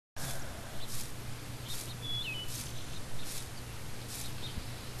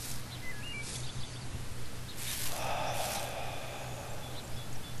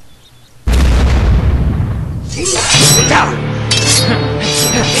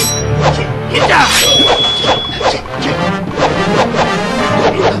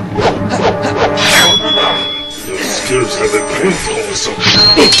Skills have improved also.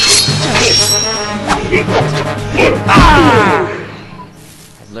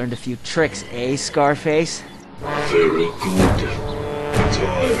 I've learned a few tricks, eh, Scarface? Very good. But I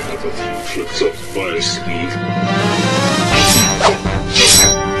have a few tricks up my sleeve.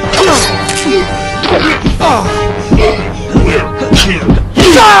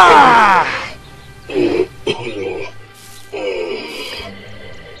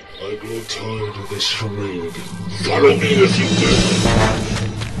 I grow tired of this charade. Follow me if you dare.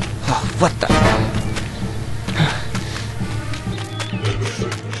 Oh, what the?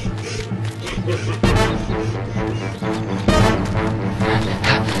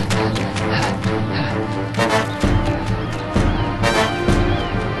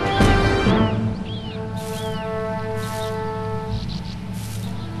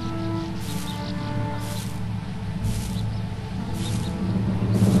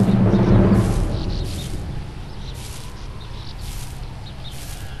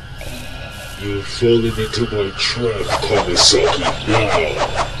 You've fallen into my trap, Kawasaki. Now,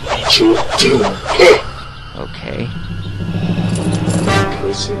 meet your doom. Okay.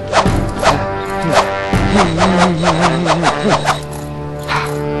 Pressing.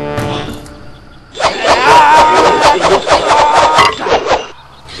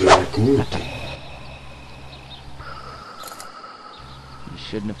 Very good. You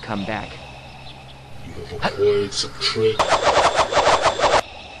shouldn't have come back. You have acquired some training.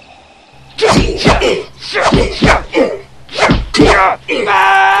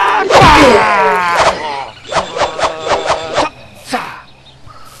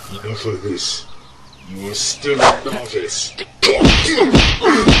 Enough of this. You are still a novice.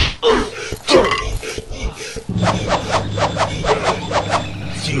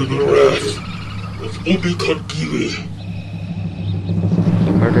 Feel the wrath of Obi-Kagiri.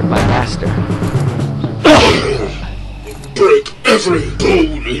 You murdered my master. Break every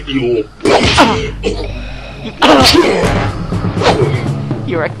bone in your body.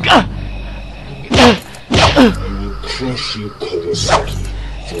 You're a... I will crush you, Kawasaki,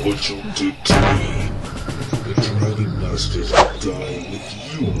 for what you did to me. The Dragon Masters will die with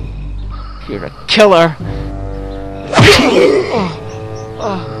you. You're a killer.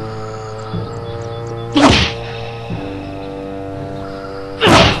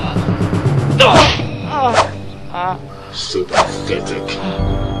 So pathetic.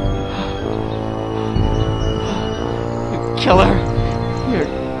 Killer. You're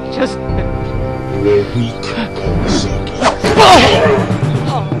just... You are weak, Kawasaki.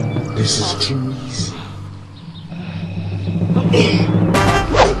 This is too easy.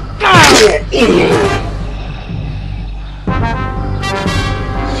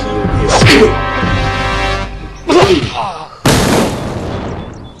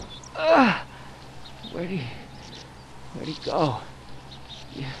 Where'd he go?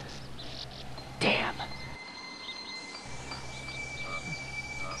 Yeah. Damn.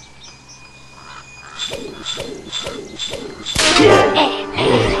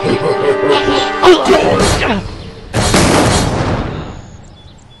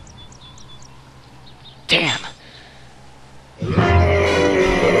 Damn.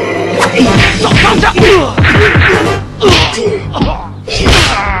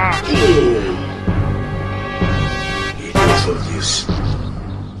 Enough of this.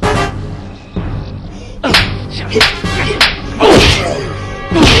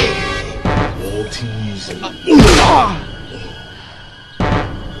 All too easy.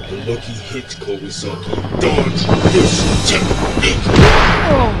 A lucky hit, Kawasaki. Dodge this technique.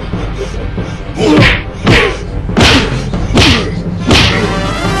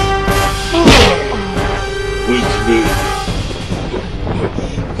 Weak me.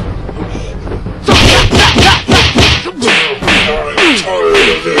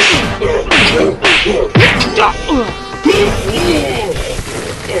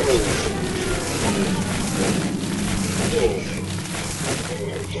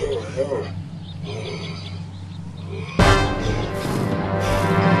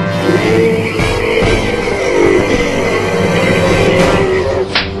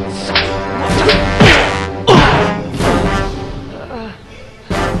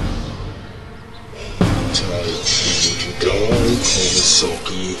 I'm tired of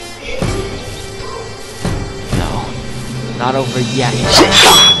Kawasaki. No, not over yet.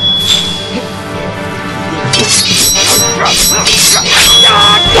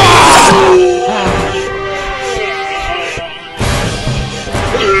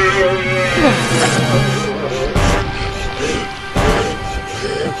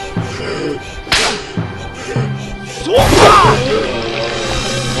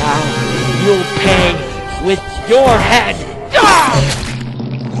 your head! Ah!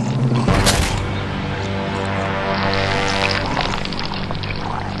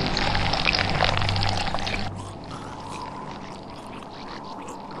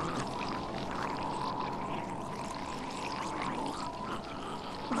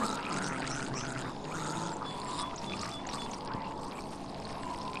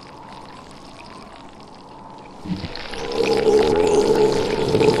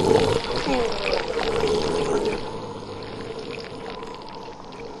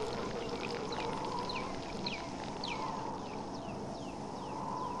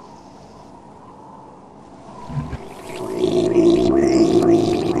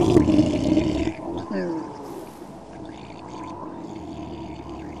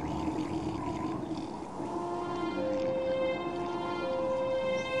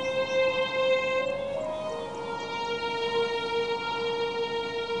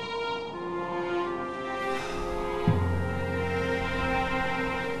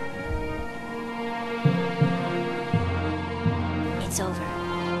 It's over.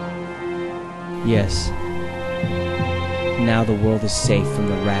 Yes. Now the world is safe from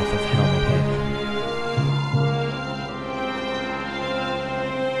the wrath of Helmet Head.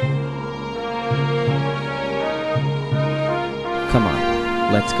 Come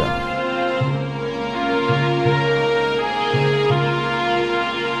on, let's go.